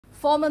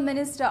Former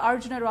Minister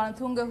Arjuna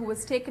Ranatunga, who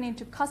was taken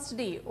into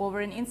custody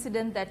over an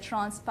incident that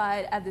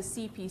transpired at the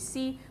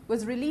CPC,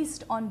 was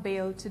released on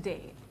bail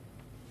today.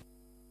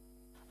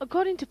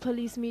 According to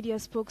police media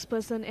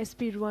spokesperson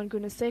SP Ruwan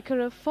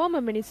Gunasekara,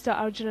 former Minister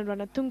Arjuna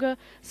Ranatunga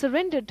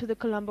surrendered to the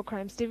Colombo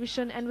Crimes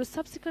Division and was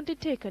subsequently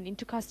taken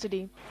into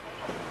custody.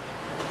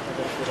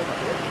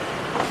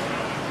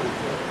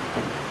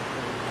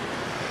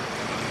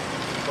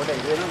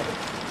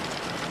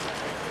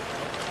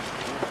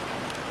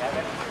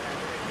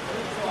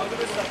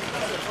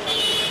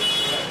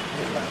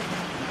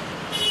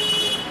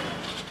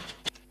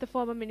 The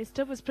former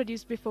minister was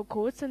produced before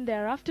courts and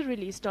thereafter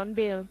released on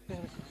bail.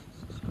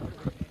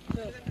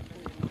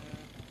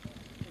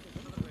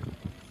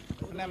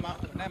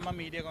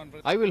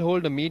 I will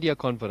hold a media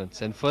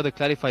conference and further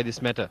clarify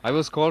this matter. I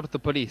was called to the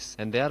police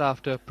and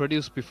thereafter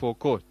produced before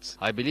courts.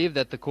 I believe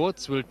that the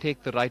courts will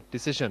take the right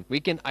decision. We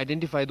can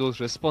identify those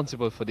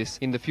responsible for this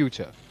in the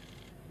future.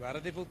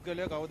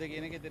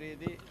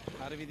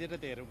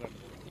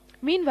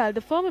 Meanwhile,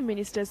 the former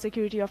minister's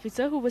security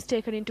officer, who was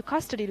taken into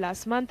custody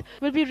last month,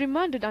 will be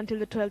remanded until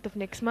the 12th of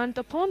next month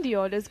upon the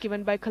orders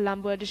given by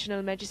Colombo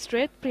Additional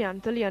Magistrate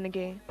Priyantha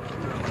Liyanage.